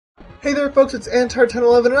Hey there folks, it's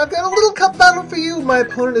Antar1011 and I've got a little cup battle for you! My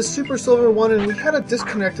opponent is SuperSilverOne and we had a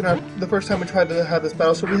disconnect in the first time we tried to have this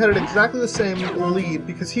battle, so we had it exactly the same lead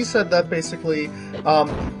because he said that basically,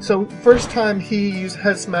 so first time he used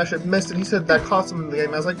Head Smash, it missed, and he said that cost him in the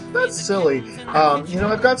game. I was like, that's silly. You know,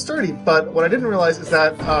 I've got Sturdy, but what I didn't realize is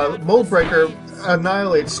that Mold Breaker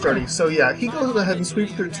annihilates Sturdy. So yeah, he goes ahead and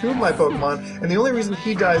sweeps through two of my Pokemon, and the only reason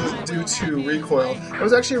he dies is due to recoil. It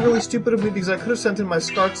was actually really stupid of me because I could have sent in my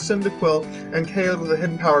Scarf Cyndaquil and KO'd with a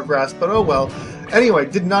Hidden Power Grasp, but oh well. Anyway,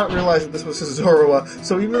 did not realize that this was his Zorua,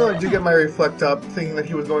 so even though I do get my Reflect up, thinking that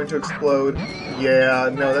he was going to explode, yeah,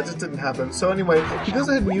 no, that just didn't happen. So anyway, he goes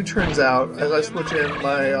ahead and U-turns out as I switch in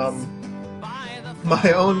my,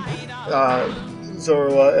 my own,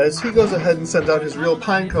 Zorua, as he goes ahead and sends out his real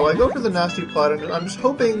Pineco. I go for the Nasty Plot, and I'm just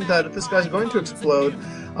hoping that if this guy's going to explode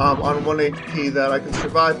on 1 HP that I can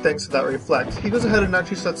survive thanks to that Reflect. He goes ahead and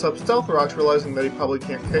actually sets up Stealth Rocks, realizing that he probably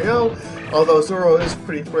can't KO, although Zorua is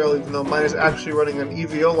pretty frail even though mine is actually running an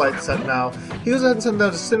EVO Light set now. He goes ahead and sends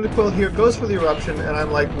out a Cyndaquil here, goes for the Eruption, and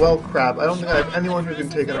I'm like, well crap, I don't think I have anyone who can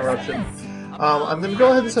take an Eruption. I'm going to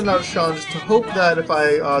go ahead and send out Sean just to hope that if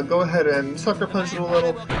I go ahead and Sucker Punch it a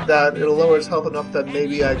little, that it'll lower his health enough that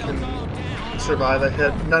maybe I can survive a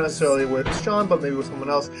hit, not necessarily with Sean, but maybe with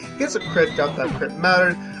someone else. He gets a crit, got that crit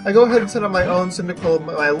mattered. I go ahead and send out my own Cyndaquil,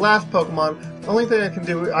 my last Pokemon. The only thing I can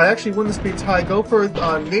do, I actually win the speed tie, go for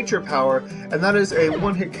Nature Power, and that is a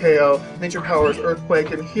one-hit KO. Nature Power is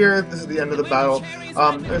Earthquake, and here, this is the end of the battle.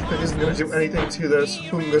 Earthquake isn't going to do anything to this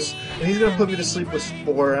Fungus, and he's going to put me to sleep with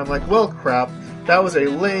Spore, and I'm like, well, crap. That was a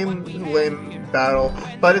lame battle,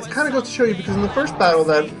 but it kind of goes to show you because in the first battle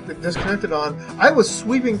that disconnected on, I was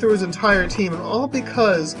sweeping through his entire team, and all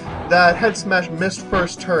because that Head Smash missed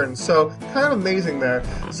first turn, so kind of amazing there.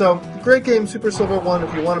 So, great game, SuperSilverOne.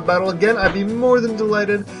 If you want to battle again, I'd be more than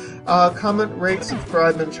delighted. Comment, rate,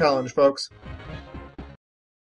 subscribe, and challenge, folks.